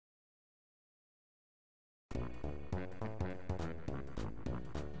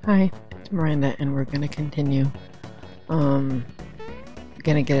Hi, it's Miranda, and we're gonna continue. Gonna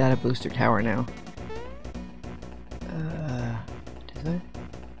get out of Booster Tower now. Does it?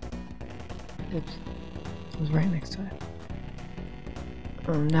 Oops, it was right next to it.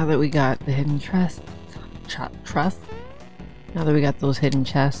 Now that we got the hidden chests, now that we got those hidden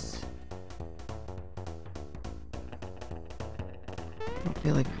chests, I don't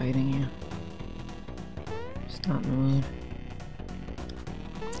feel like fighting you. Just not in the mood.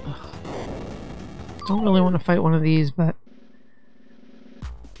 Ugh. Don't really want to fight one of these, but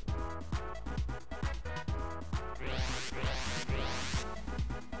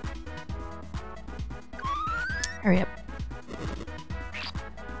hurry up.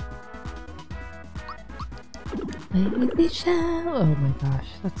 Lazy shell. Oh my gosh,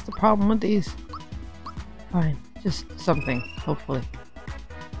 that's the problem with these. Fine, just something, hopefully.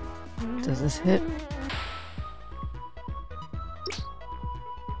 Does this hit?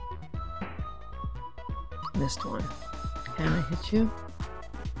 Missed one. Can I hit you?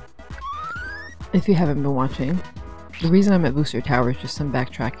 If you haven't been watching, the reason I'm at Booster Tower is just some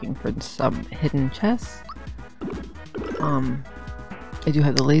backtracking for some hidden chests. I do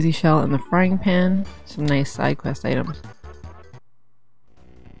have the lazy shell and the frying pan, some nice side quest items.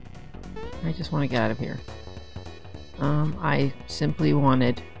 I just want to get out of here. I simply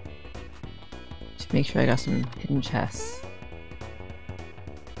wanted to make sure I got some hidden chests.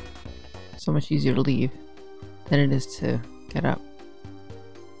 So much easier to leave than it is to get up.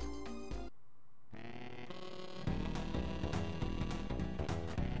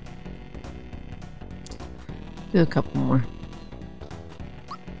 Do a couple more.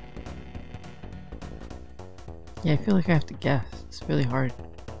 Yeah, I feel like I have to guess. It's really hard.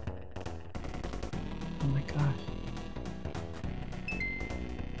 Oh my gosh.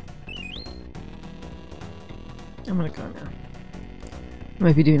 I'm gonna go now. I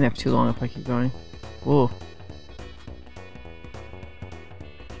might be doing that for too long if I keep going. Whoa.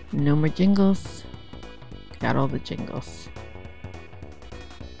 No more jingles. Got all the jingles.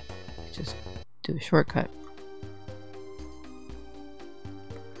 Just do a shortcut.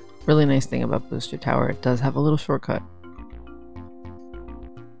 Really nice thing about Booster Tower, it does have a little shortcut.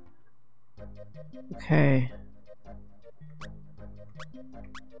 Okay.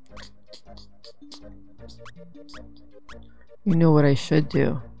 You know what I should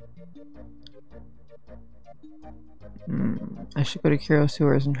do? I should go to Kuro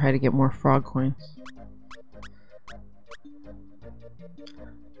Sewers and try to get more frog coins.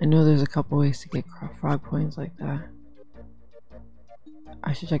 I know there's a couple ways to get frog coins like that.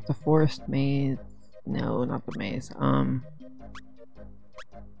 I should check the forest maze. No, not the maze.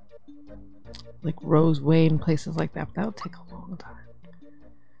 Like Rose Way and places like that. But that would take a long time.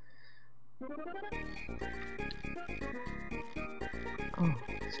 Oh,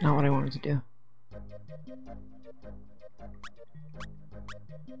 it's not what I wanted to do.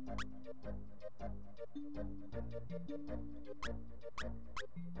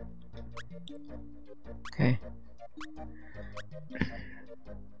 Okay.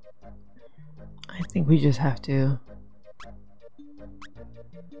 I think we just have to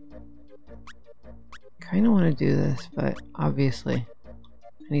kind of want to do this, but obviously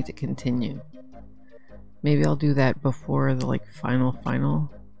I need to continue. Maybe I'll do that before the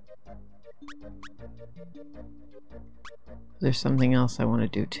final. There's something else I want to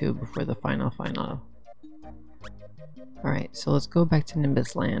do too before the final. Alright, so let's go back to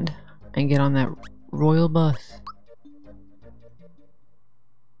Nimbus Land and get on that royal bus.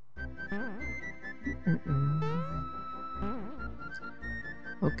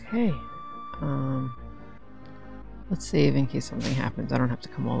 Okay. Let's save in case something happens. I don't have to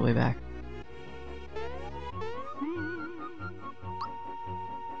come all the way back.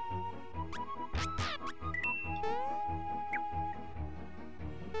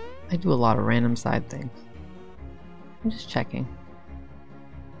 I do a lot of random side things. I'm just checking.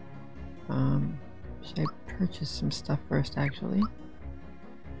 Should I purchase some stuff first, actually? Do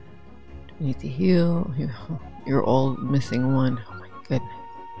we need to heal? You're all missing one. Oh my goodness.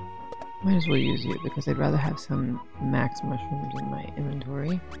 Might as well use you because I'd rather have some max mushrooms in my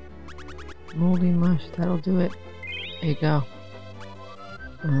inventory. Moldy mush, that'll do it. There you go.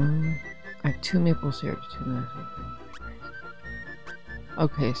 I have 2 maple syrups, 2 mushrooms.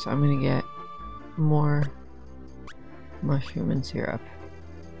 Okay, so I'm gonna get more mushroom and syrup.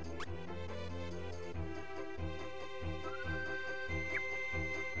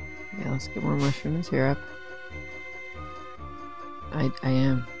 Yeah, let's get more mushroom and syrup. I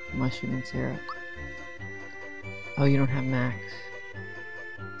am mushroom and syrup. Oh, you don't have max.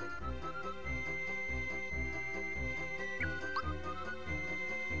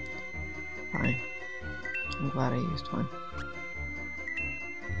 Fine. I'm glad I used one.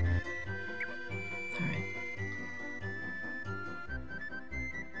 Alright.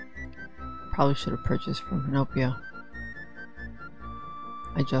 Probably should have purchased from Pinocchio.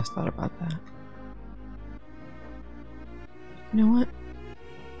 I just thought about that. You know what?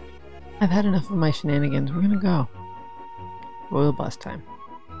 I've had enough of my shenanigans. We're gonna go. Royal bus time.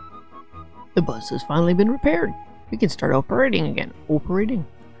 The bus has finally been repaired. We can start operating again. Operating?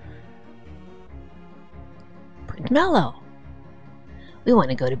 Prince Mallow! We want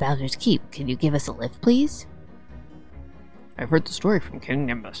to go to Bowser's Keep. Can you give us a lift, please? I've heard the story from King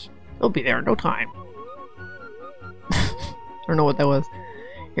Nimbus. He'll be there in no time. I don't know what that was.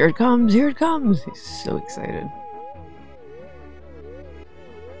 Here it comes! Here it comes! He's so excited.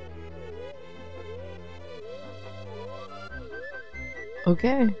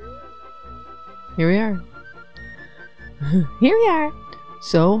 Okay. Here we are. Here we are.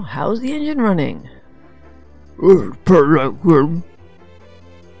 So, how's the engine running? Did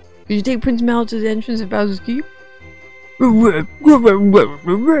you take Prince Mal to the entrance of Bowser's Keep? I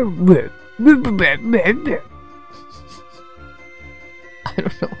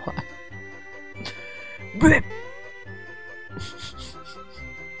don't know why.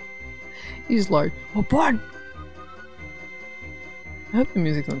 He's large. Oh, boy! I hope the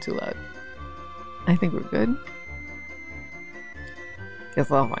music's not too loud. I think we're good.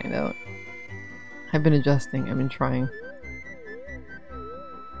 Guess I'll find out. I've been adjusting. I've been trying.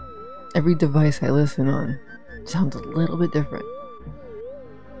 Every device I listen on sounds a little bit different.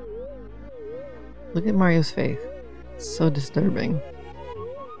 Look at Mario's face. It's so disturbing.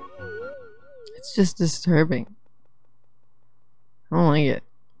 It's just disturbing. I don't like it.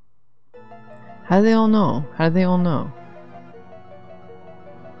 How do they all know? How do they all know?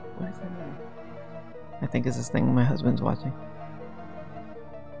 What is that mean? I think it's this thing my husband's watching.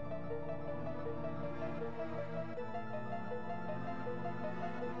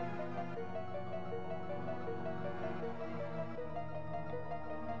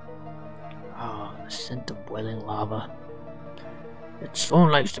 Ah, the scent of boiling lava. It's so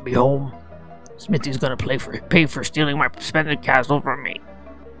nice to be home. Smithy's gonna pay for stealing my suspended castle from me.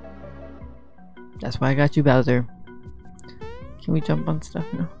 That's why I got you, Bowser. Can we jump on stuff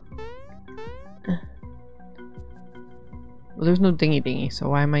now? Well, there's no dingy dingy, so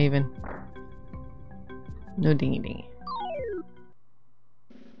why am I even... No dingy dingy.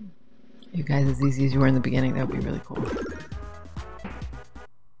 You guys as easy as you were in the beginning, that would be really cool.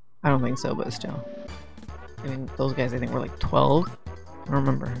 I don't think so, but still. I mean, those guys I think were like 12. I don't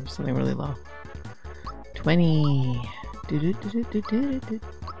remember. It was something really low. 20. Did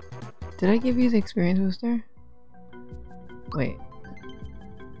I give you the experience booster? Wait.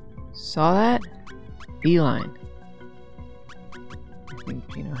 Saw that? Beeline. I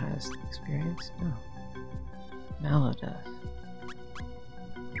think Gino has experience? No. Mallow does.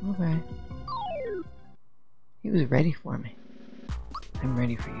 Okay. He was ready for me. I'm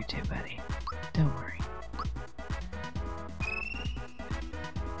ready for you too, buddy. Don't worry.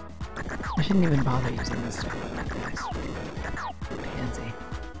 I shouldn't even bother using this stuff. Pansy.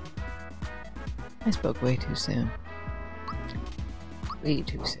 I spoke way too soon. Way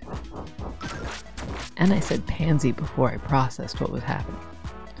too soon. And I said pansy before I processed what was happening.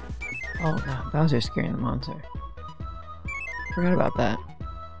 Oh god, Bowser's scaring the monster. Forgot about that.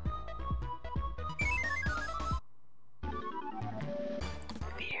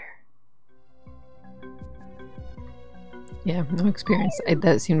 Fear. Yeah, no experience.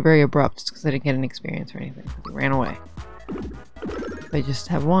 That seemed very abrupt just because I didn't get an experience or anything. He ran away. If I just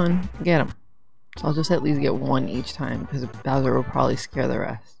have one, get him. So I'll just at least get one each time because Bowser will probably scare the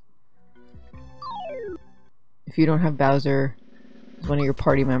rest. If you don't have Bowser as one of your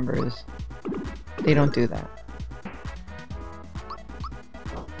party members, they don't do that.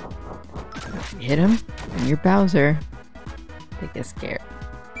 If you hit him and you're Bowser, they get scared.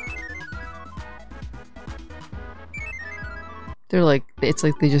 They're like, it's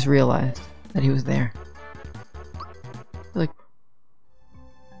like they just realized that he was there. They're like,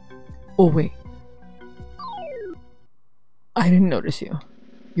 oh wait. I didn't notice you.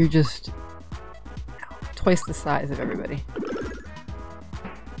 You're just twice the size of everybody.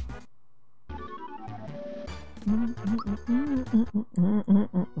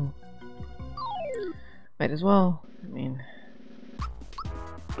 Might as well. I mean...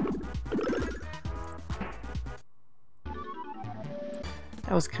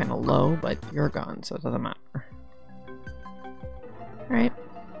 That was kind of low, but you're gone, so it doesn't matter. Alright.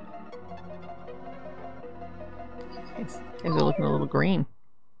 Guys are looking a little green.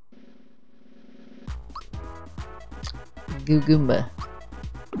 Goo Goomba.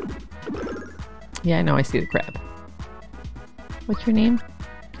 Yeah, I know, I see the crab. What's your name?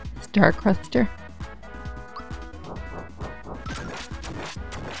 Star Cruster?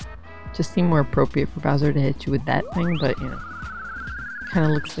 Just seemed more appropriate for Bowser to hit you with that thing, but you know, kind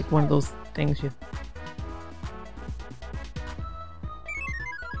of looks like one of those things you.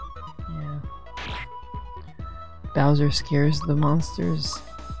 Yeah. Bowser scares the monsters,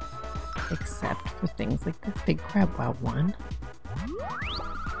 except for things like this big crab. Wow, one.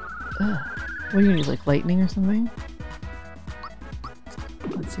 Ugh. What do you need, like lightning or something?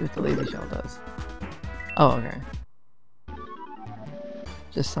 Let's see what the lazy shell does. Oh, okay.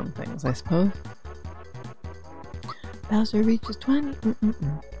 Just some things, I suppose. Bowser reaches 20.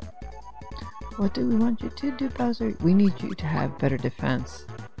 What do we want you to do, Bowser? We need you to have better defense.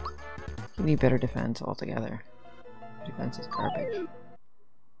 You need better defense altogether. Defense is garbage.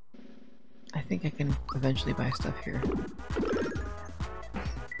 I think I can eventually buy stuff here.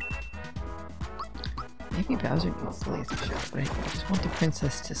 Maybe Bowser needs the laser shot, but I just want the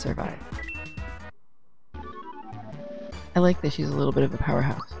princess to survive. I like that she's a little bit of a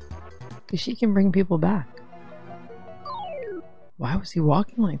powerhouse. Because she can bring people back. Why was he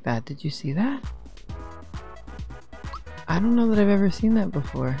walking like that? Did you see that? I don't know that I've ever seen that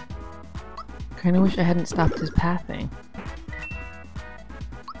before. Kinda wish I hadn't stopped his pathing.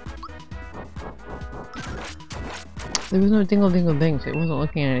 There was no dingle dingle ding, so it wasn't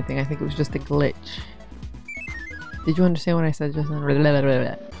looking at anything. I think it was just a glitch. Did you understand what I said just then?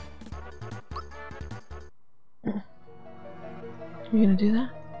 You gonna do that?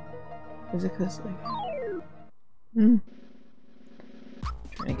 Is it cause like... Trying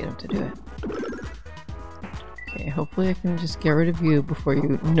to get him to do it. Okay, hopefully I can just get rid of you before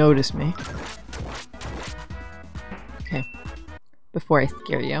you notice me. Okay. Before I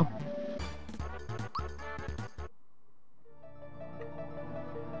scare you.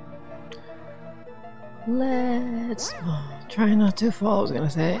 Let's try not to fall, I was gonna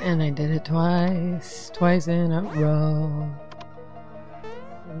say, and I did it twice. Twice in a row.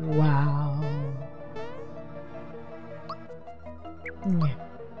 Wow. Yeah.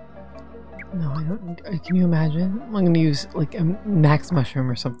 No, I don't. Can you imagine? I'm gonna use like a max mushroom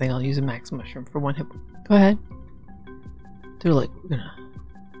or something. I'll use a max mushroom for one hit. Go ahead. They're like, we're gonna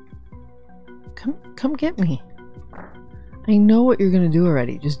come get me. I know what you're gonna do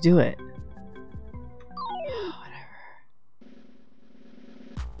already. Just do it. Whatever.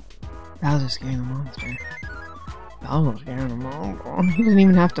 Bowser's scaring the monster. Bowser's scaring the monster. He doesn't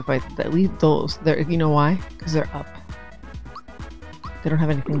even have to fight. At least those. They're. You know why? Because they're up. They don't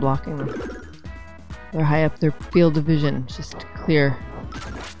have anything blocking them. They're high up. Their field of vision just clear.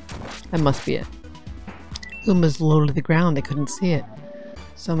 That must be it. Goomba's low to the ground. They couldn't see it.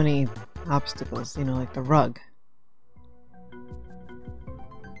 So many obstacles, you know, like the rug.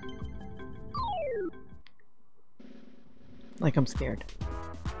 Like I'm scared.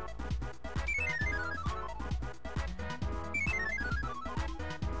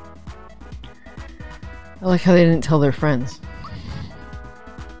 I like how they didn't tell their friends.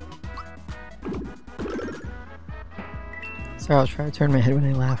 Sorry, I'll try to turn my head when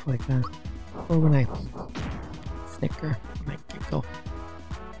I laugh like that. Or when I snicker, when I giggle,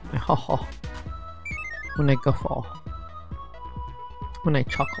 when I ha-ha, when I guffaw, when I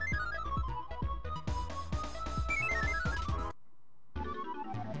chuckle.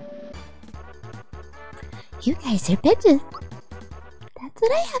 You guys are bitches. That's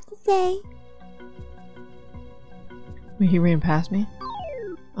what I have to say. Wait, he ran past me?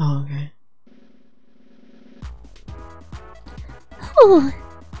 Oh, okay. Oh,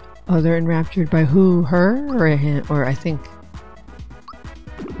 Oh, they're enraptured by who? Her? Or him? Or I think...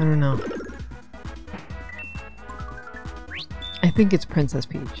 I don't know. I think it's Princess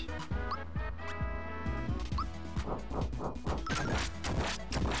Peach.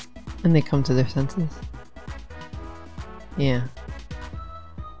 And they come to their senses. Yeah.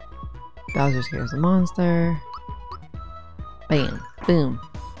 Bowser scares the monster. Bam. Boom.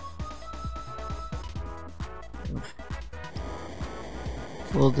 Oof.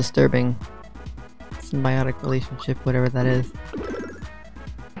 It's a little disturbing. Symbiotic relationship, whatever that is.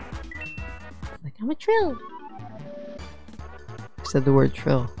 like I'm a trill. I said the word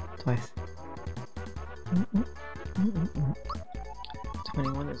trill twice.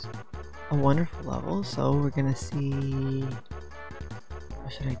 21 is a wonderful level, so we're gonna see...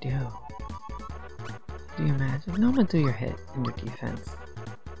 What should I do? Do your magic? No, I'm gonna do your hit and your defense.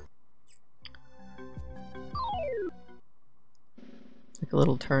 Like a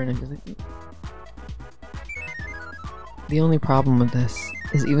little turn and just like... The only problem with this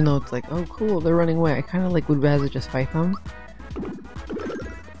is even though it's like, oh cool, they're running away, I kinda like would rather just fight them.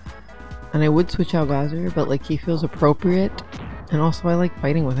 And I would switch out Bowser, but like he feels appropriate. And also I like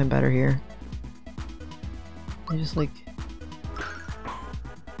fighting with him better here. I just like...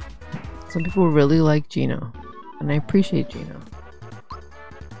 Some people really like Geno. And I appreciate Geno.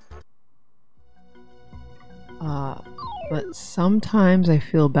 But sometimes I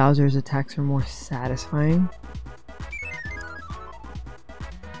feel Bowser's attacks are more satisfying.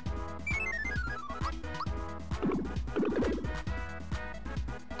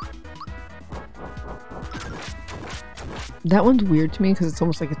 That one's weird to me because it's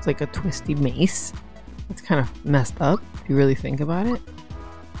almost like it's like a twisty mace. It's kind of messed up if you really think about it.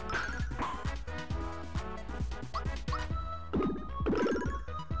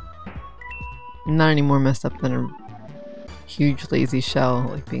 Not any more messed up than a huge lazy shell,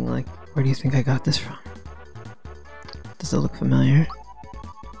 like being like, where do you think I got this from? Does it look familiar?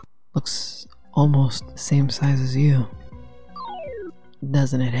 Looks almost the same size as you.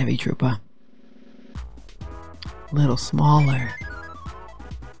 Doesn't it, Heavy Trooper? Little smaller.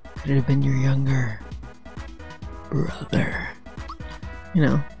 Could it have been your younger brother? You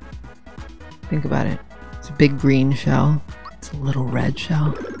know, think about it. It's a big green shell. It's a little red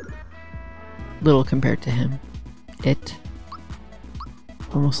shell. Little compared to him. It.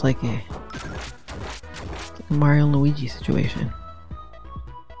 Almost like a Mario and Luigi situation.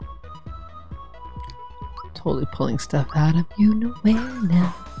 Totally pulling stuff out of you nowhere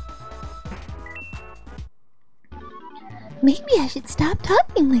now. Maybe I should stop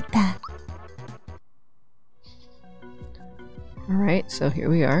talking like that. Alright, so here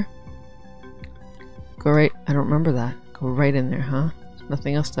we are. Go right... I don't remember that. Go right in there, huh? There's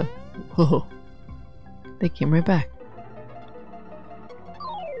nothing else to... Whoa. They came right back.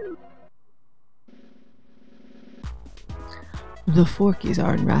 The Forkies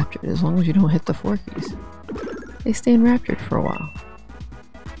are enraptured as long as you don't hit the Forkies. They stay enraptured for a while.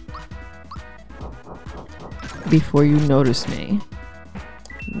 Before you notice me.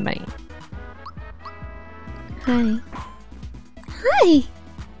 Bye. Hi. Hi!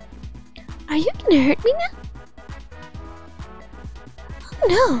 Are you gonna hurt me now? Oh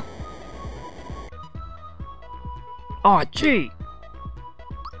no! Aw, gee!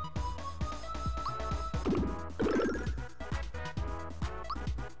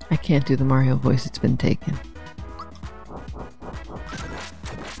 I can't do the Mario voice, it's been taken.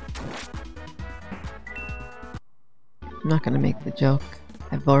 I'm not gonna make the joke.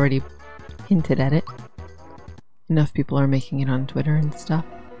 I've already hinted at it. Enough people are making it on Twitter and stuff.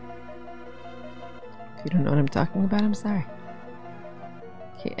 If you don't know what I'm talking about, I'm sorry.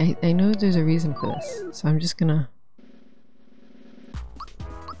 Okay, I know there's a reason for this, so I'm just gonna...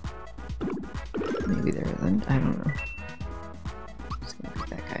 Maybe there isn't, I don't know. I'm just gonna beat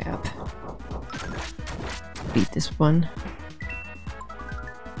that guy up. Beat this one.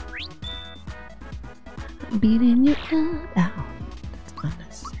 Beating you up. Ow. That's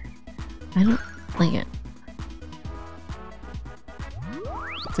unnecessary. I don't like it.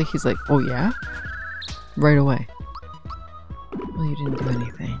 It's like he's like, oh yeah? Right away. Well, you didn't do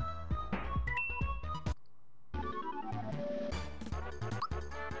anything.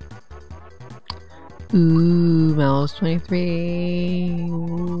 Ooh, Mallow's 23.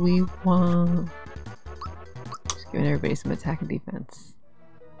 We won. Just giving everybody some attack and defense.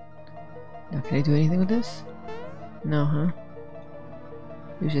 Now, can I do anything with this? No, huh?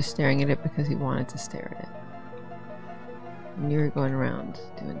 He was just staring at it because he wanted to stare at it. And you were going around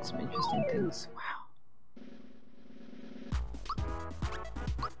doing some interesting things. Wow.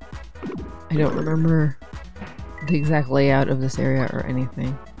 I don't remember the exact layout of this area or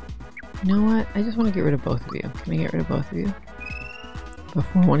anything. You know what? I just want to get rid of both of you. Can I get rid of both of you?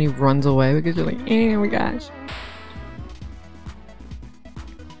 Before one of you runs away because you're like, oh my gosh.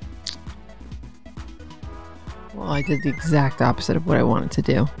 Well, I did the exact opposite of what I wanted to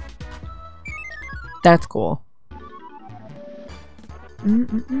do. That's cool.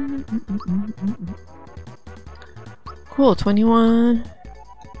 Cool, 21.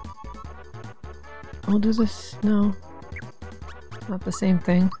 I'll do this. No. Not the same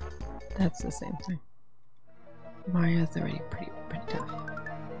thing. That's the same thing. Mario's already pretty tough.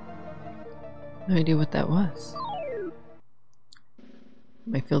 No idea what that was.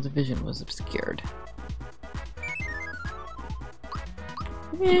 My field of vision was obscured.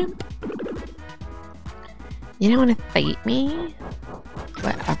 Yeah. You don't want to fight me?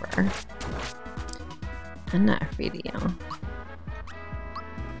 Whatever. I'm not afraid of you.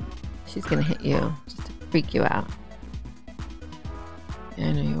 She's gonna hit you just to freak you out. Yeah,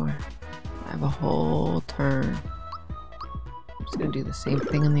 I know you are. I have a whole turn. I'm just gonna do the same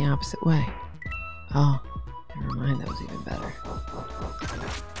thing in the opposite way. Oh, I Never mind, that was even better.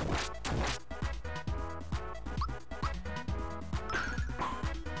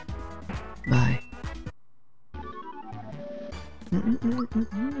 Bye.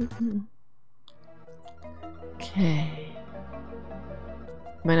 Okay.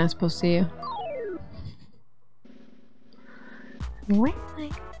 Am I not supposed to see you? Where am I?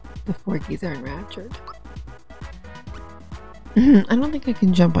 The Forkies are enraptured. I don't think I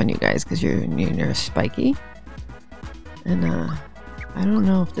can jump on you guys because you're spiky. And I don't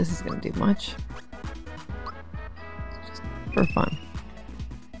know if this is gonna do much. Just for fun.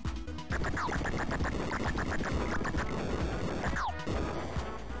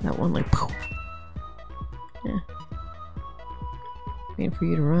 That one like poof. Yeah. Waiting for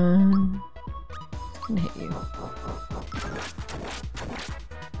you to run. It's gonna hit you.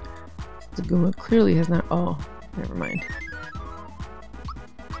 The Goomba clearly has not. Oh, never mind.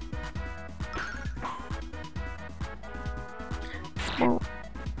 Ow.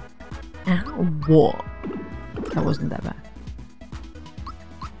 Whoa. That wasn't that bad.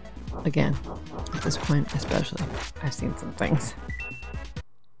 Again, at this point especially, I've seen some things.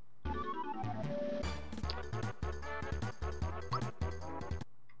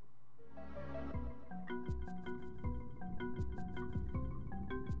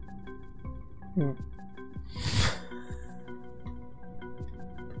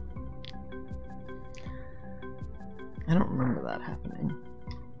 I don't remember that happening.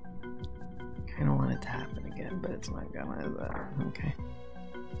 I kind of want it to happen again, but it's not gonna, is it? Okay.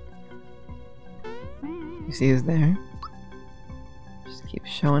 You see who's there? Just keep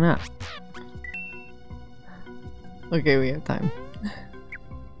showing up. Okay, we have time.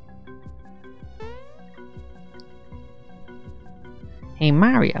 Hey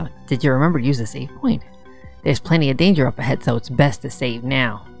Mario, did you remember to use the save point? There's plenty of danger up ahead, so it's best to save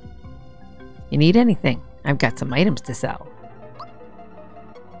now. You need anything? I've got some items to sell.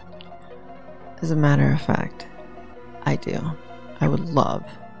 As a matter of fact, I do. I would love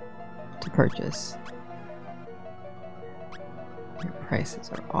to purchase. Your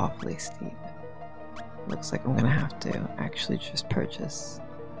prices are awfully steep. Looks like I'm gonna have to actually just purchase.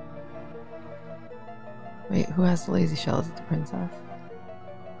 Wait, who has the lazy shell? Is it the princess?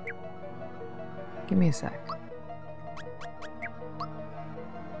 Give me a sec.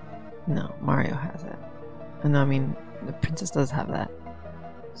 No, Mario has it. And I mean, the princess does have that.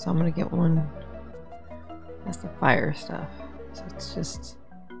 So I'm gonna get one. That's the fire stuff. So it's just...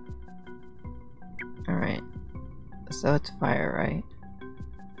 Alright. So it's fire, right?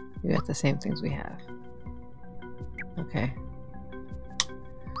 You got the same things we have. Okay.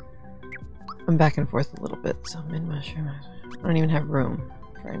 I'm back and forth a little bit, so mid mushroom. I don't even have room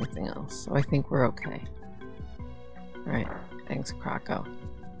for anything else, so I think we're okay. Alright, thanks, Croco.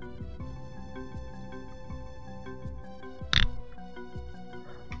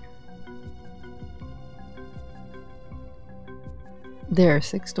 There are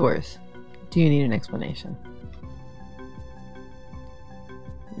 6 doors. Do you need an explanation?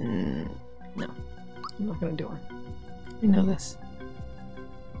 No. I'm not gonna do one. You know this.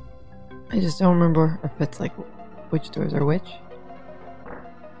 I just don't remember if it's like which doors are which.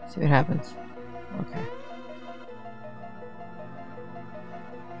 See what happens. Okay.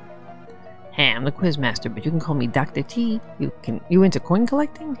 Hey, I'm the quiz master, but you can call me Dr. T. You into coin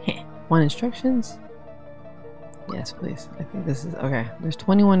collecting? Heh. Want instructions? Yes, please. I think this is okay.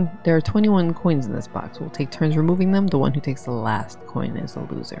 There are 21 coins in this box. We'll take turns removing them. The one who takes the last coin is the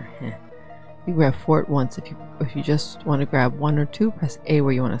loser. Heh. You grab 4 at once. If you just want to grab 1 or 2, press A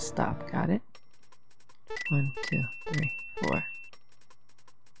where you want to stop. Got it? 1, 2, 3, 4.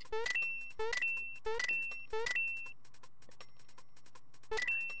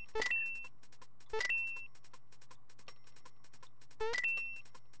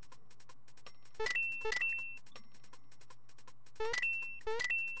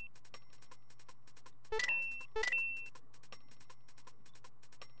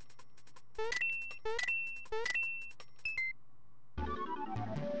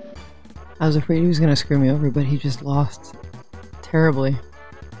 I was afraid he was gonna screw me over, but he just lost terribly.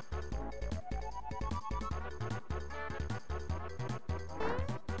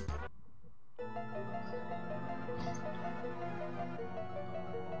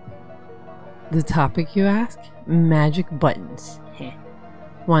 The topic, you ask? Magic buttons. Heh.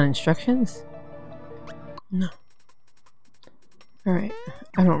 Want instructions? No. Alright,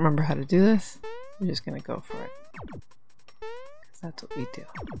 I don't remember how to do this. I'm just gonna go for it. Because that's what we do.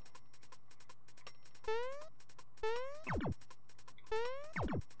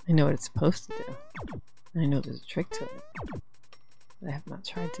 I know what it's supposed to do. I know there's a trick to it. But I have not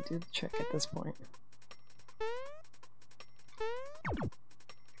tried to do the trick at this point.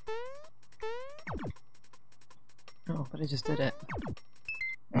 I just did it.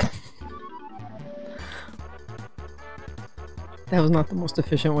 That was not the most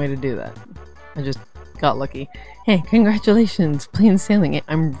efficient way to do that. I just got lucky. Hey, congratulations, plain sailing.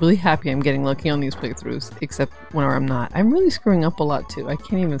 I'm really happy I'm getting lucky on these playthroughs, except when I'm not. I'm really screwing up a lot too. I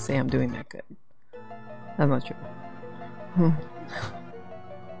can't even say I'm doing that good. That's not true.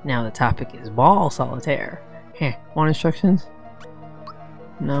 Now the topic is ball solitaire. Hey, want instructions?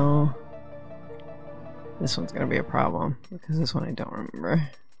 No. This one's gonna be a problem, because this one I don't remember.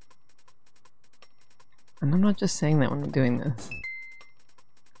 And I'm not just saying that when I'm doing this.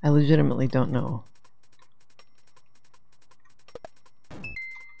 I legitimately don't know.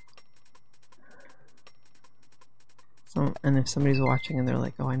 And if somebody's watching and they're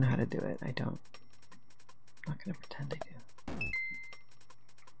like, oh, I know how to do it, I don't. I'm not gonna pretend I do.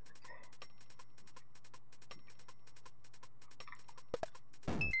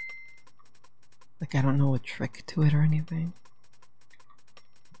 Like, I don't know a trick to it or anything.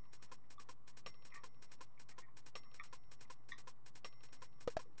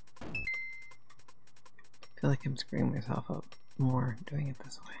 I feel like I'm screwing myself up more doing it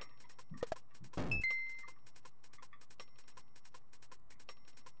this way. Oh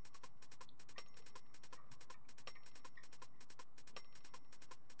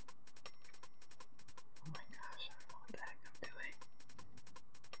my gosh, I don't know what the heck I'm doing.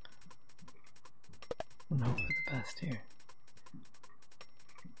 I'm gonna hope for the best here.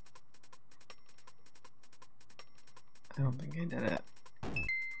 I don't think I did it.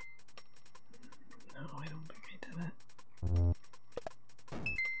 No, I don't think I did it.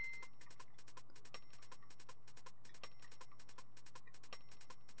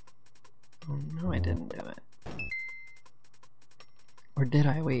 Oh no, I didn't do it. Or did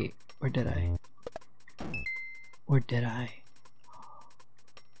I? Wait, or did I? Or did I?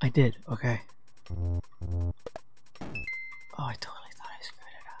 I did, okay. Oh, I totally thought I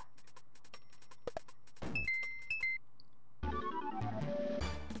screwed it up.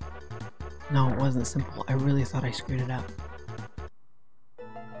 No, it wasn't simple. I really thought I screwed it up.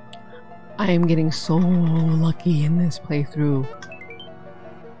 I am getting so lucky in this playthrough.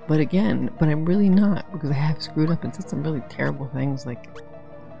 But I'm really not, because I have screwed up and said some really terrible things, like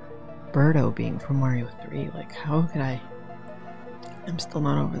Birdo being from Mario 3. Like, how could I? I'm still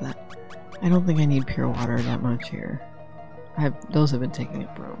not over that. I don't think I need pure water that much here. Those have been taking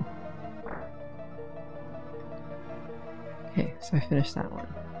up room. Okay, so I finished that one.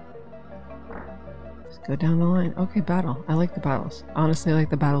 Let's go down the line. Okay, battle. I like the battles. Honestly, I like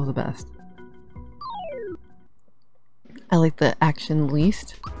the battles the best. I like the action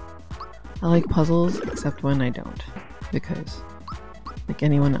least. I like puzzles, except when I don't. Because, like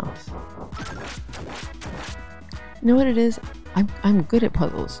anyone else. You know what it is? I'm good at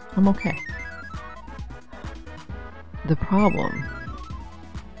puzzles. I'm okay. The problem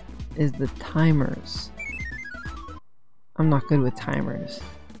is the timers. I'm not good with timers.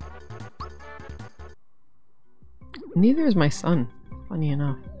 Neither is my son, funny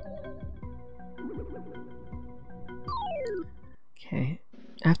enough. Okay,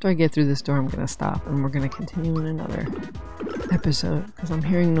 after I get through this door, I'm gonna stop and we're gonna continue in another episode because I'm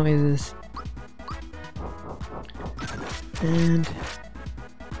hearing noises. And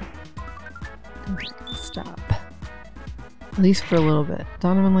I'm just gonna stop. At least for a little bit.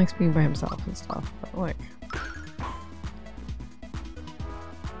 Donovan likes being by himself and stuff, but like.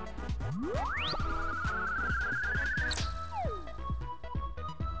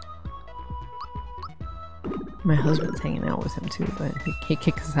 My husband's hanging out with him too, but he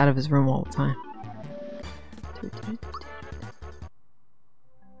kicks us out of his room all the time.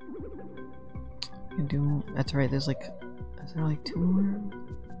 That's right, is there like 2 more?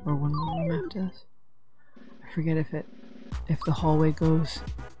 Or 1 more room after this? I forget if the hallway goes.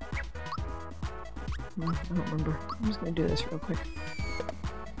 I don't remember. I'm just gonna do this real quick.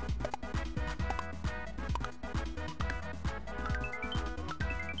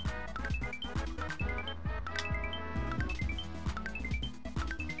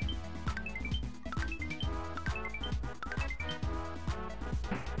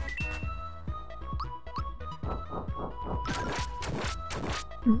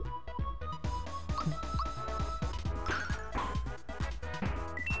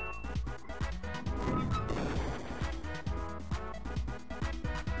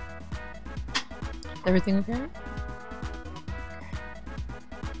 Everything okay?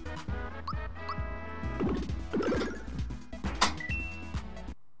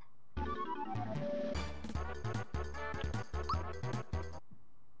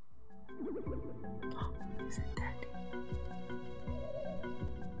 Is it dead?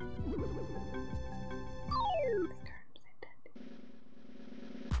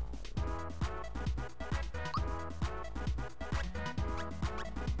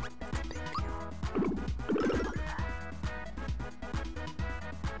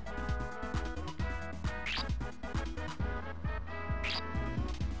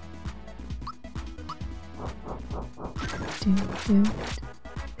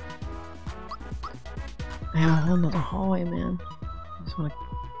 I have a whole nother hallway, man. I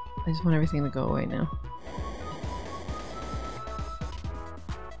just want everything to go away now.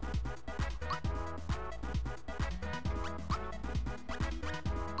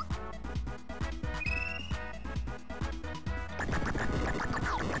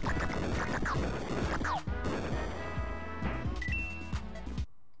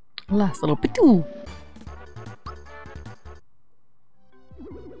 Last little pitoo.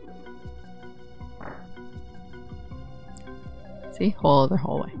 See? Whole other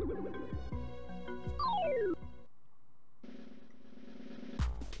hallway.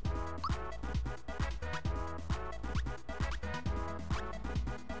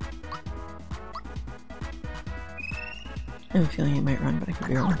 I have a feeling it might run, but I could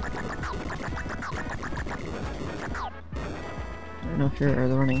be wrong. I don't know if you're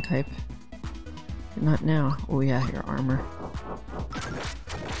the running type. Not now. Oh yeah, your armor.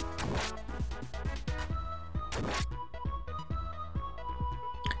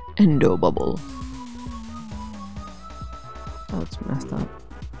 Endo bubble. Oh, it's messed up.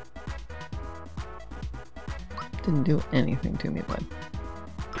 Didn't do anything to me, bud.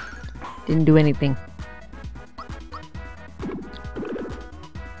 Didn't do anything.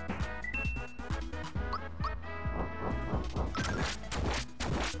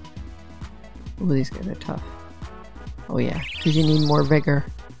 Oh, these guys are tough. Oh yeah, because you need more vigor.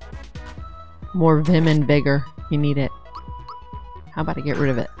 More vim and vigor. You need it. How about I get rid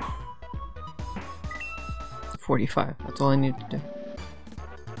of it? 45. That's all I need to do.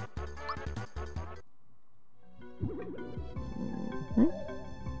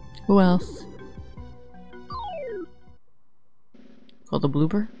 Who else? Called a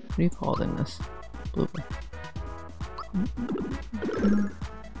blooper? What do you call it in this? Blooper.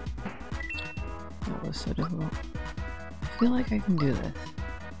 That was so difficult. I feel like I can do this.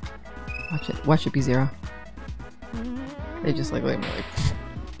 Watch it. Watch it be 0. They just like look at me like,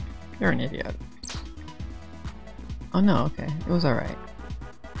 you're an idiot. Oh no, okay. It was alright.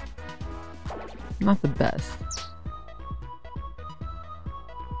 Not the best.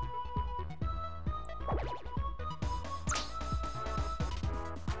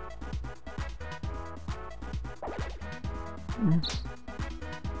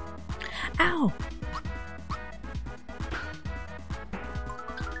 Ow!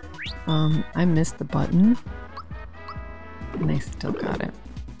 I missed the button. And I still got it.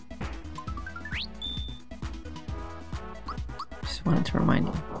 Just wanted to remind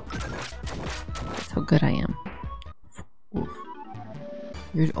you. That's how good I am. Oof.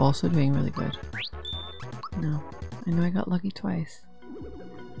 You're also doing really good. No. I know I got lucky twice.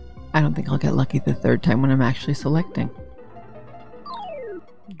 I don't think I'll get lucky the 3rd time when I'm actually selecting.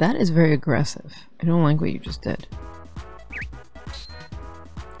 That is very aggressive. I don't like what you just did.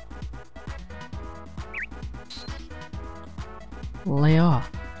 Lay off.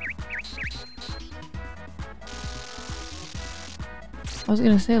 I was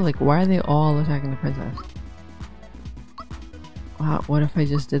gonna say, like, why are they all attacking the princess? Wow, what if I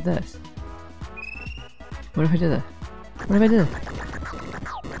just did this? What if I did this? What if I did this?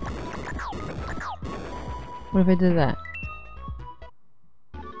 What if I did that?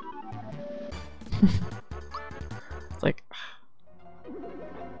 It's like...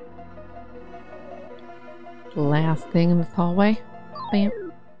 Last thing in this hallway. Bam.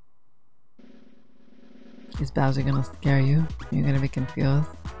 Is Bowser gonna scare you? You're gonna be confused?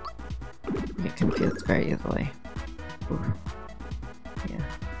 You get confused very easily. Oof. Yeah.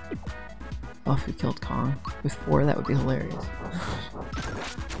 Oh, if you killed Kong with 4, that would be hilarious.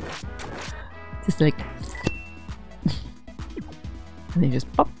 Just like... and then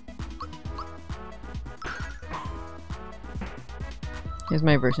just pop. Here's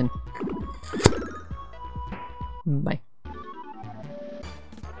my version. Bye.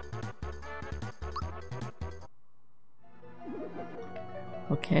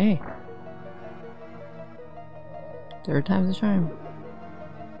 Okay. 3rd time's a charm.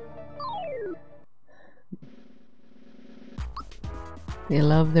 They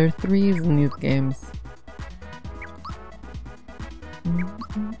love their 3s in these games.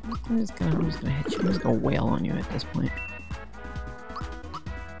 I'm just gonna hit you. I'm just gonna wail on you at this point.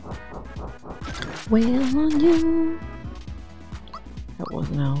 Wail on you. That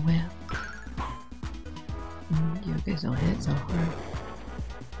wasn't a wail. You guys don't hit so hard.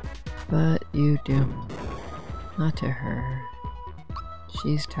 But you do. Not to her.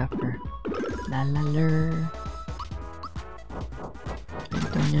 She's tougher. La la la.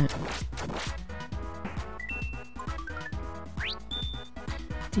 Ain't done yet.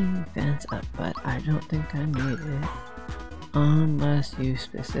 Defense up, but I don't think I need it. Unless you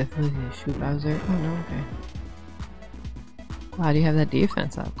specifically shoot Bowser. Oh no, okay. Why do you have that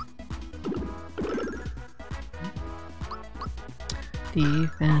defense up?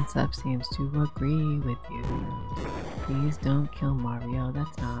 Defense up seems to agree with you. Please don't kill Mario.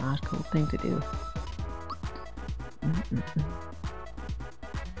 That's not a cool thing to do.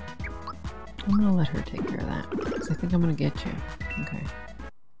 I'm gonna let her take care of that. Because I think I'm gonna get you. Okay.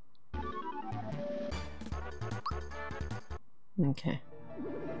 Okay.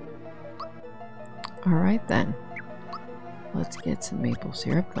 Alright then. Let's get some maple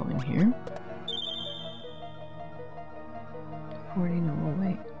syrup going here. 40, no, we'll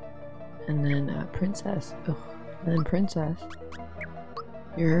wait. And then Princess. Ugh. And then Princess.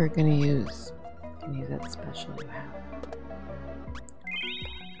 You're gonna use that special you have.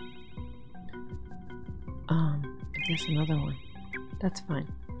 I guess another one. That's fine.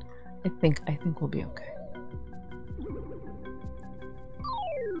 I think we'll be okay.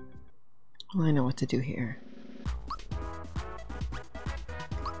 Well, I know what to do here.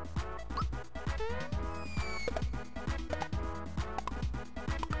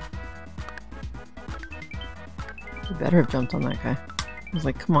 You better have jumped on that guy. I was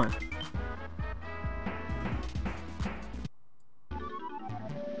like, come on.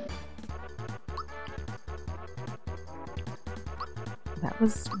 That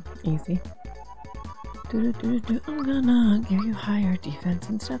was easy. I'm gonna give you higher defense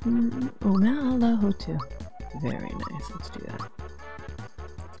and stuff. Oh, mellow too. Very nice. Let's do that.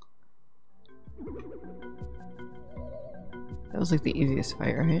 That was like the easiest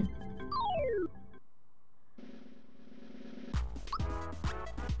fight, right?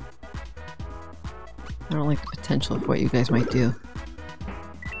 I don't like the potential of what you guys might do.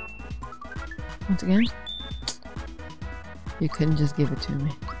 Once again, you couldn't just give it to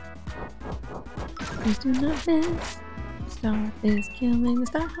me. Please do not miss. Star is killing the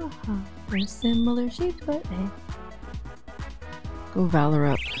star. Ha ha. We're similar shapes, but hey. Go Valor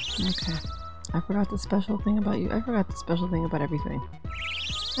up. Okay. I forgot the special thing about you. I forgot the special thing about everything.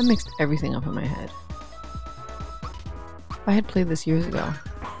 I mixed everything up in my head. If I had played this years ago,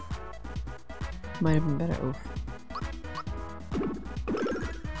 it might have been better. Oof.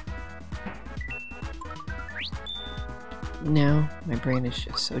 Now, my brain is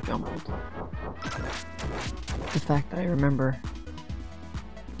just so jumbled. The fact that I remember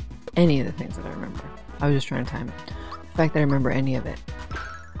any of the things that I remember. I was just trying to time it. The fact that I remember any of it.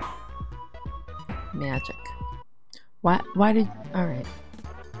 Magic. Why did... Alright.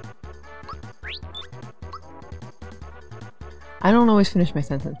 I don't always finish my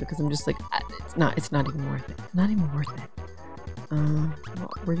sentence because I'm just like, it's not even worth it. It's not even worth it. Well,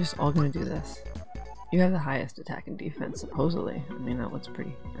 we're just all gonna do this. You have the highest attack and defense, supposedly. I mean, that looks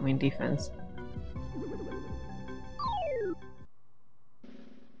pretty... I mean, defense.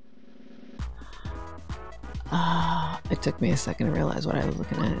 It took me a second to realize what I was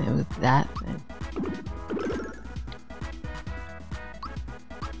looking at, and it was that thing.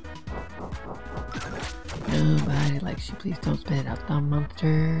 Nobody likes you. Please don't spit out the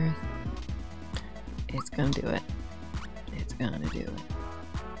monsters. It's gonna do it. It's gonna do it.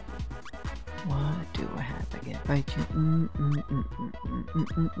 What do I have? I can't fight you.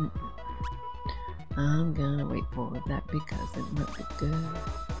 I'm gonna wait for that because it looks good.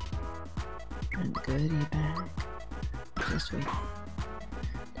 And goodie bag. Just wait.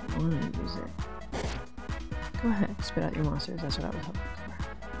 Don't want to use it. Go ahead, spit out your monsters. That's what I was hoping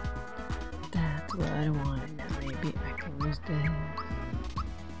for. That's what I wanted. Now maybe I can use this.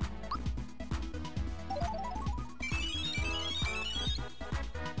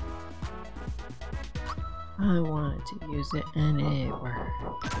 I wanted to use it and it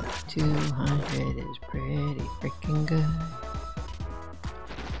worked. 200 is pretty freaking good.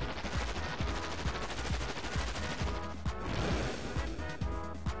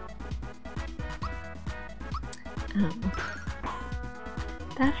 Oh,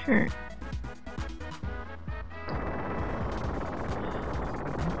 that hurt.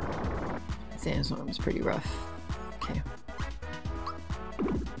 Sandstorm is pretty rough. Okay.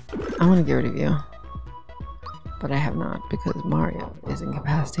 I want to get rid of you. But I have not because Mario is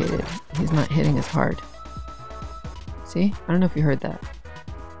incapacitated. He's not hitting as hard. See? I don't know if you heard that.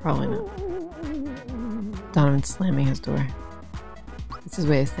 Probably not. Donovan's slamming his door. It's his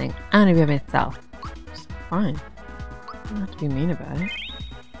way of saying, I'm gonna be by myself. It's fine. You don't have to be mean about it.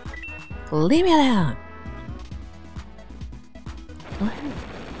 Leave me alone! Go ahead.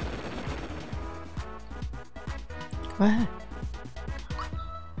 Go ahead.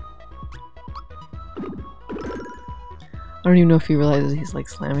 I don't even know if he realizes he's like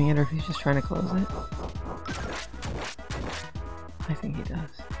slamming it or if he's just trying to close it. think he does.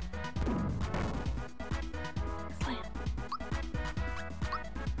 Slam.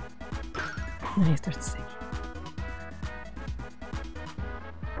 And then he starts singing.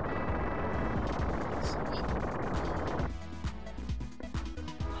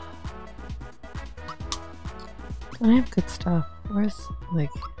 I have good stuff. Where's,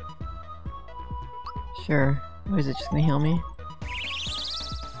 like... Sure. What, is it just gonna heal me?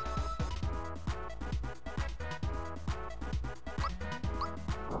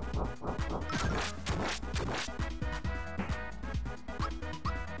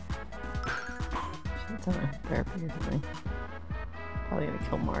 Should've done a therapy or something. Probably gonna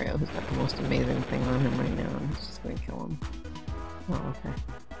kill Mario, who's got the most amazing thing on him right now, and he's just gonna kill him. Oh, okay.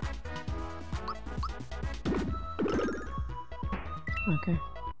 Okay.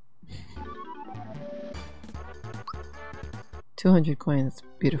 200 coins,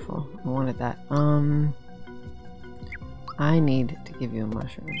 beautiful. I wanted that. I need to give you a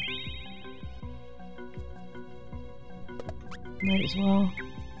mushroom. Might as well.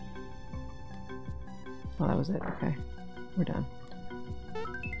 Oh, that was it. Okay. We're done.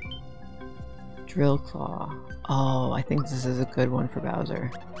 Drill Claw. Oh, I think this is a good one for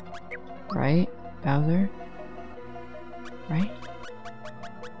Bowser. Right? Bowser? Right?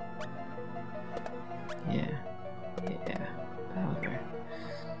 Yeah. Yeah. Bowser.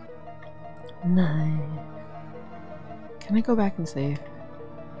 Nice. Can I go back and save?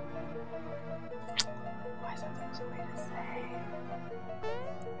 Why is that the way to save?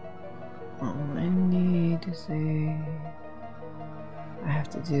 Oh, I need to save. I have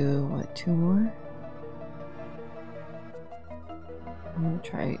to do, what, 2 more? I'm gonna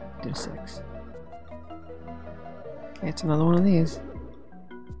try do 6. Okay, it's another one of these.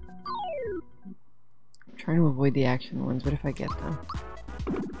 I'm trying to avoid the action ones, but if I get them.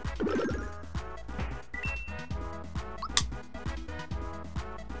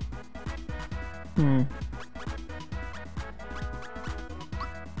 Yeah.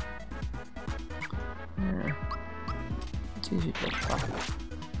 It's usually Drill Claw.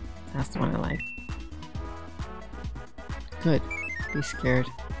 That's the one I like. Good. Be scared.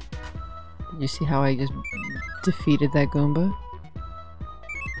 Did you see how I just defeated that Goomba?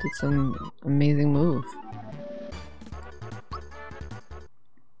 Did some amazing move.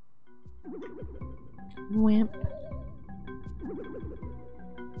 Wimp.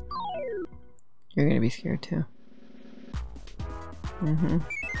 You're gonna be scared too.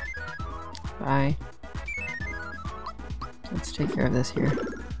 Bye. Let's take care of this here.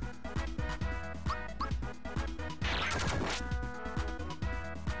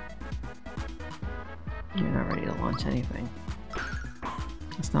 You're not ready to launch anything.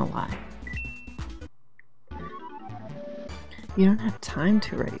 Let's not lie. You don't have time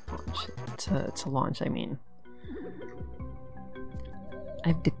to ready launch to launch, I mean.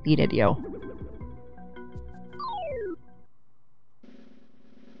 I've defeated you.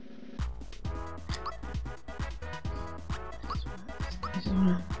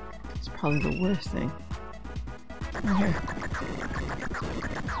 It's probably the worst thing. Come here.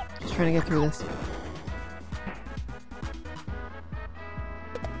 Just trying to get through this.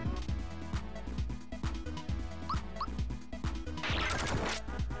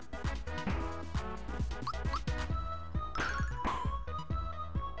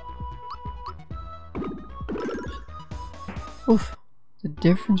 Oof. The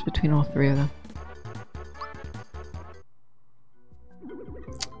difference between all 3 of them.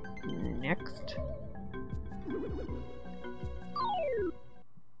 Next.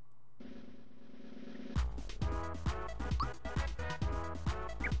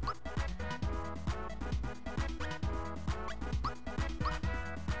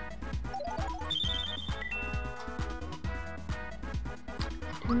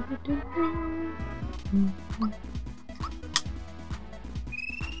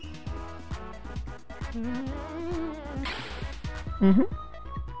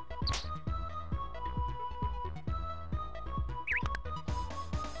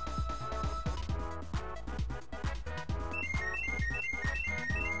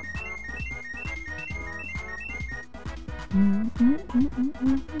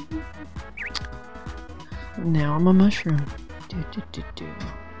 Now I'm a mushroom.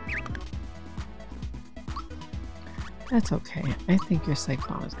 That's okay. I think your Psych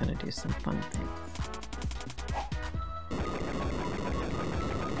Bomb is gonna do some fun things.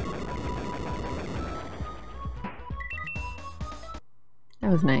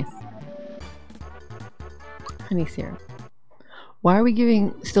 That was nice. Honey syrup. Why are we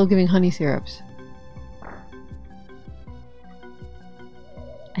still giving honey syrups?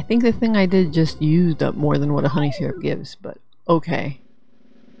 I think the thing I did just used up more than what a honey syrup gives, but okay.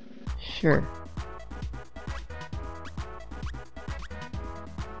 Sure.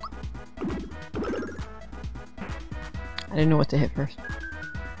 I didn't know what to hit first.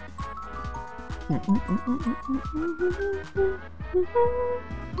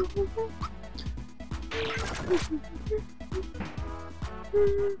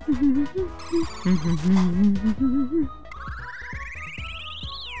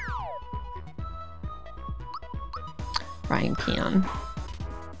 Frying pan.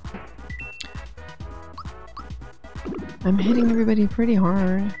 I'm hitting everybody pretty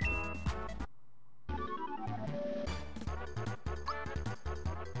hard.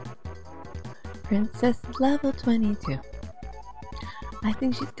 Princess level 22. I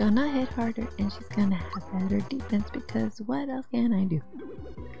think she's gonna hit harder and she's gonna have better defense because what else can I do?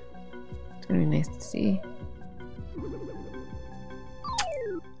 It's gonna be nice to see.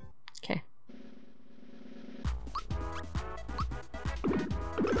 Okay.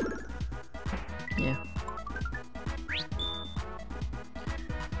 Yeah.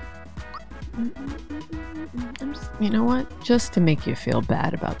 I'm just, you know what? Just to make you feel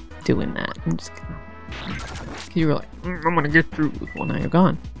bad about doing that, I'm just gonna. You were like, I'm gonna get through. Well, now you're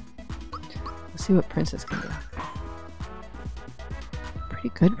gone. Let's see what Princess can do. Pretty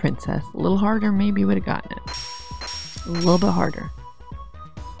good, Princess. A little harder, maybe would have gotten it. A little bit harder.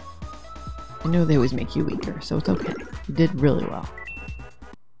 I know they always make you weaker, so it's okay. You did really well.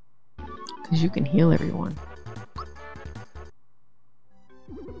 Because you can heal everyone.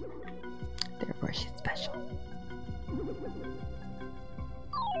 Therefore, she's special.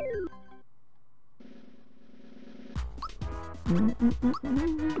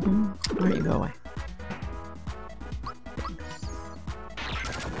 Why don't you go away? Thanks.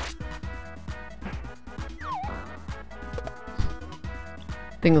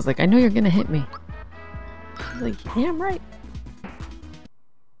 Thing was like, I know you're gonna hit me. She's like, yeah, I'm right.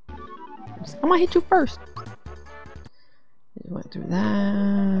 I'm gonna hit you first. Just went through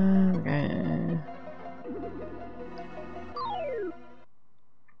that. Okay.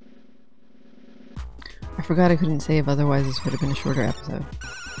 I forgot I couldn't save, otherwise this would have been a shorter episode.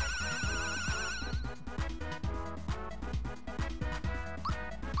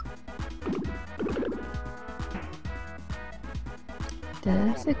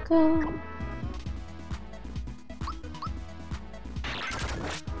 Does it go?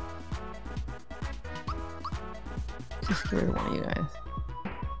 Just get rid of one of you guys.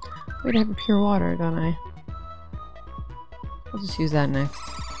 Wait, I have a pure water, don't I? I'll just use that next.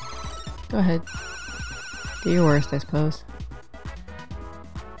 Go ahead. Do your worst, I suppose.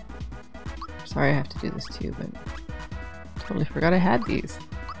 Sorry I have to do this too, but totally forgot I had these.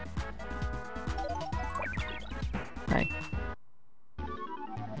 Bye.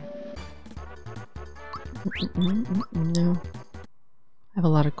 No. I have a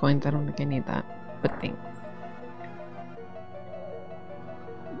lot of coins, I don't think I need that. But thanks.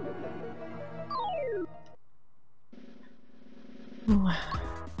 Ooh.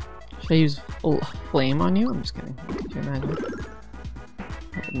 Should I use flame on you? I'm just kidding. Could you imagine?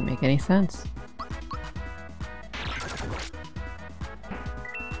 That wouldn't make any sense.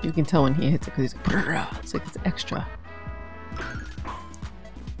 You can tell when he hits it because he's like, it's like it's extra.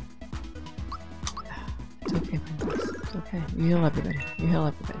 It's okay, Princess. It's okay. You heal everybody. You heal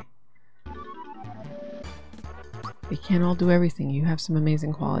everybody. We can't all do everything. You have some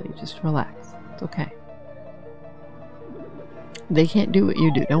amazing quality. Just relax. It's okay. They can't do what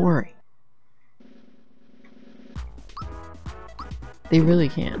you do. Don't worry. They really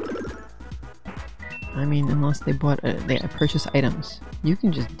can't. I mean, unless they bought they purchase items. You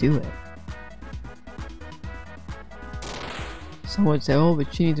can just do it. Someone would say, oh,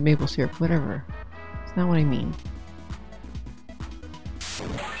 but she needs maple syrup. Whatever. It's not what I mean.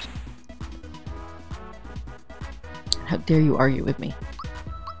 How dare you argue with me?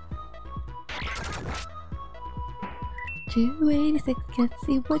 286, let's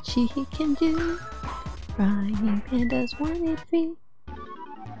see what she can do. Frying Pandas 183.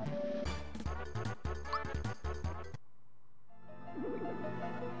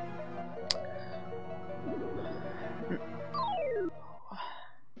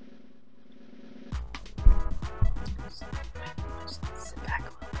 Sit back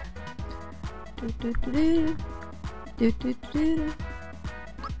a little bit.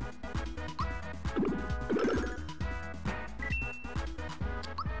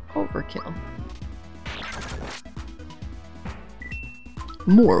 Overkill.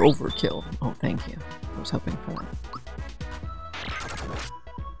 More overkill. Oh, thank you. I was hoping for that.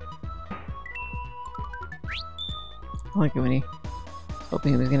 I like it when he was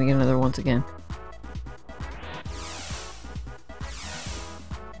hoping he was gonna get another once again.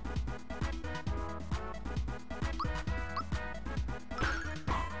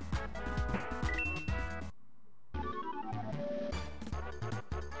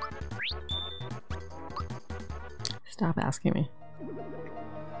 Stop asking me.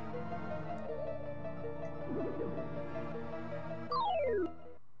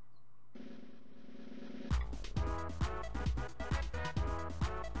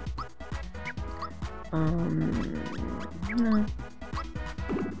 No. I'm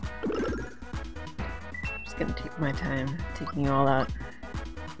just gonna take my time taking you all out.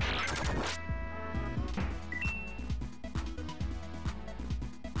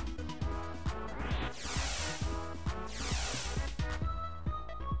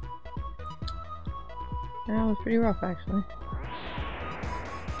 That was pretty rough, actually.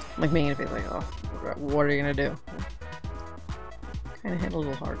 Like making it feel like, oh, what are you gonna do? Kind of hit a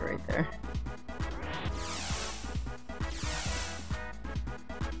little hard right there.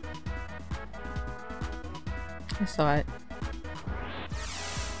 I saw it.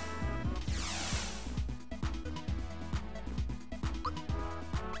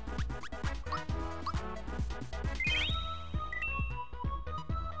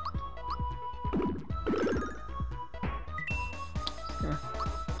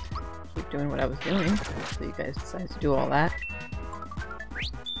 Keep doing what I was doing, so you guys decided to do all that.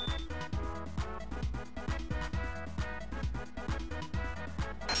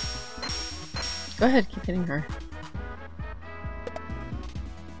 Go ahead, keep hitting her.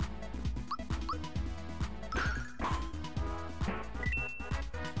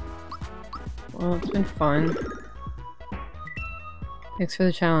 Well, it's been fun. Thanks for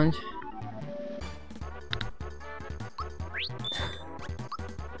the challenge.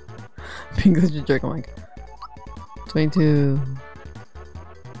 Being such a jerk, I'm like 22.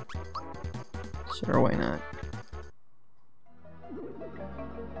 Sure, why not?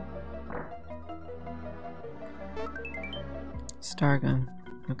 Star gun.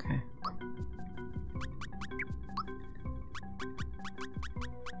 Okay.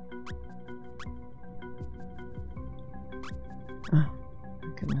 Oh, my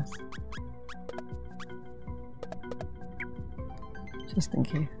goodness. Just in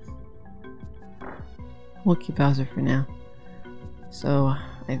case. We'll keep Bowser for now. So,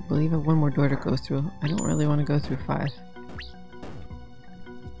 I believe I have one more door to go through. I don't really want to go through 5.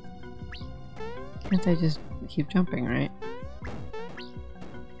 Can't I just keep jumping, right?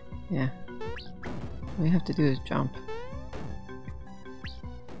 Yeah. All we have to do is jump.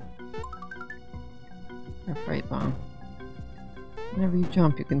 Or fright bomb. Whenever you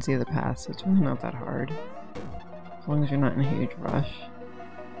jump, you can see the path, so it's really not that hard. As long as you're not in a huge rush.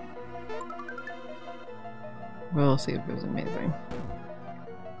 We'll see if it was amazing.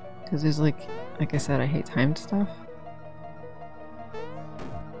 Because there's like I said, I hate timed stuff.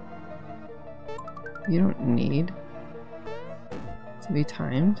 You don't need to be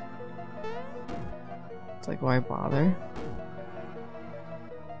timed. It's like, why bother?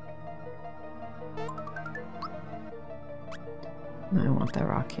 No, I want that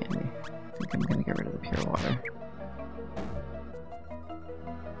rock candy. I think I'm gonna get rid of the pure water.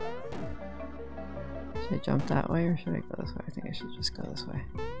 Should I jump that way or should I go this way? I think I should just go this way.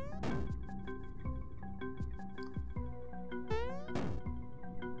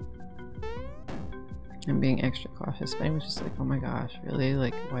 I'm being extra cautious, but I was just like, oh my gosh, really?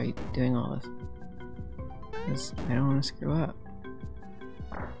 Like, why are you doing all this? Because I don't want to screw up.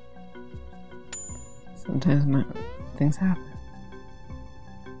 Sometimes things happen.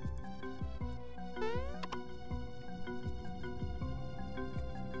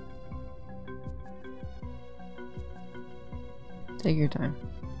 Take your time.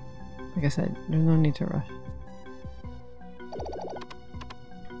 Like I said, there's no need to rush.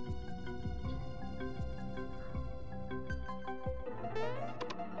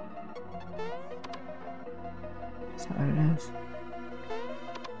 Is that what it is?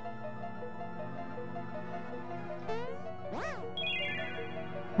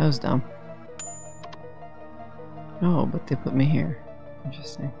 That was dumb. Oh, but they put me here.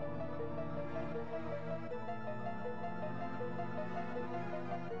 Interesting.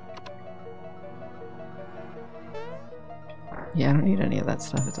 Yeah, I don't need any of that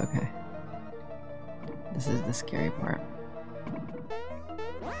stuff, it's okay. This is the scary part.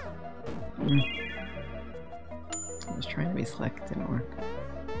 I was trying to be slick, it didn't work.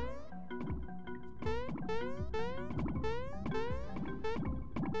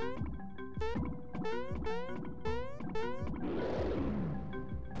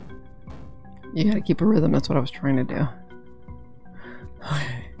 You gotta keep a rhythm, that's what I was trying to do.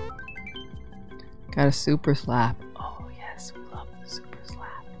 Okay. Got a super slap. Oh yes, we love the super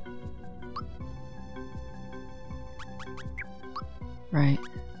slap. Right,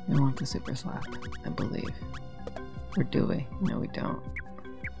 we want the super slap, I believe. Or do we? No, we don't.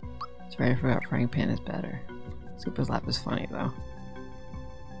 That's right, I forgot frying pan is better. Super slap is funny though.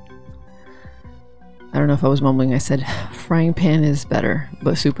 I don't know if I was mumbling. I said frying pan is better,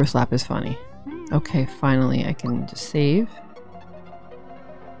 but super slap is funny. Okay, finally I can just save.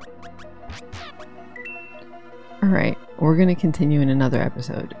 Alright, we're gonna continue in another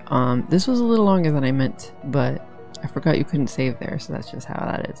episode. This was a little longer than I meant, but I forgot you couldn't save there, so that's just how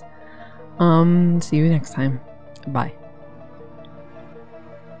that is. See you next time. Bye.